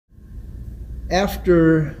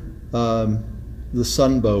After the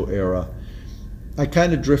Sunbow era, I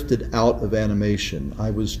kind of drifted out of animation.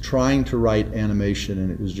 I was trying to write animation,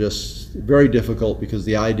 and it was just very difficult because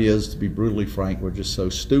the ideas, to be brutally frank, were just so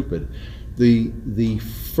stupid. The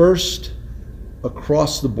first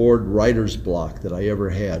across-the-board writer's block that I ever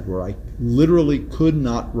had, where I literally could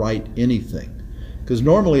not write anything. Because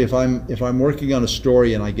normally if I'm working on a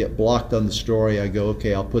story and I get blocked on the story, I go,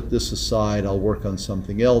 okay, I'll put this aside, I'll work on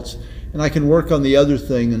something else, and I can work on the other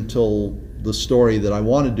thing until the story that I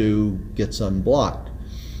want to do gets unblocked.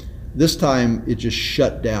 This time it just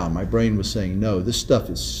shut down. My brain was saying, no, this stuff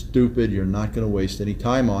is stupid, you're not going to waste any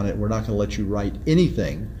time on it, we're not going to let you write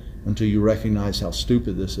anything until you recognize how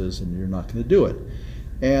stupid this is, and you're not going to do it.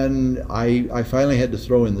 And I finally had to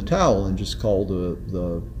throw in the towel and just call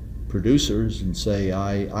the producers and say,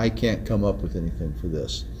 I can't come up with anything for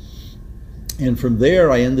this. And from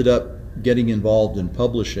there I ended up getting involved in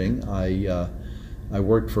publishing. I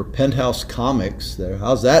worked for Penthouse Comics there.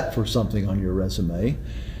 How's that for something on your resume?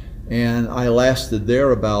 And I lasted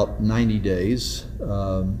there about 90 days.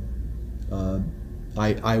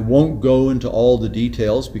 I won't go into all the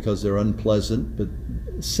details because they're unpleasant, but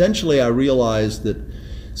essentially I realized that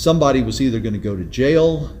somebody was either going to go to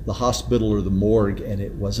jail, the hospital, or the morgue, and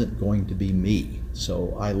it wasn't going to be me.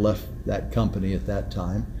 So I left that company at that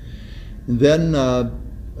time. And then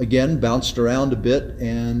again, bounced around a bit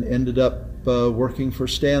and ended up working for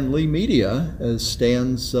Stan Lee Media as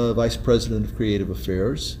Stan's Vice President of Creative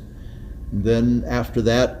Affairs. And then after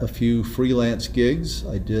that, a few freelance gigs.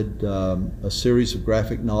 I did a series of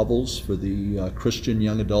graphic novels for the Christian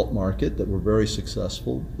young adult market that were very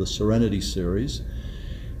successful, the Serenity series.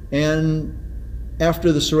 And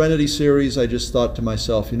after the Serenity series, I just thought to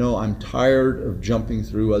myself, you know, I'm tired of jumping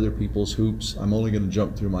through other people's hoops. I'm only going to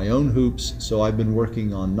jump through my own hoops. So I've been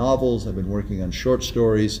working on novels, I've been working on short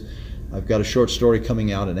stories. I've got a short story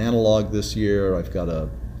coming out in Analog this year. I've got a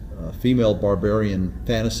female barbarian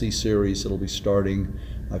fantasy series that'll be starting.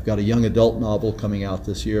 I've got a young adult novel coming out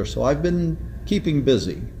this year. So I've been keeping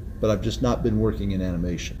busy, but I've just not been working in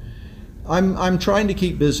animation. I'm trying to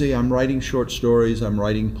keep busy. I'm writing short stories, I'm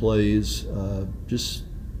writing plays, just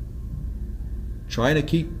trying to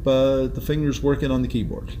keep the fingers working on the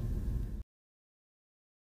keyboard.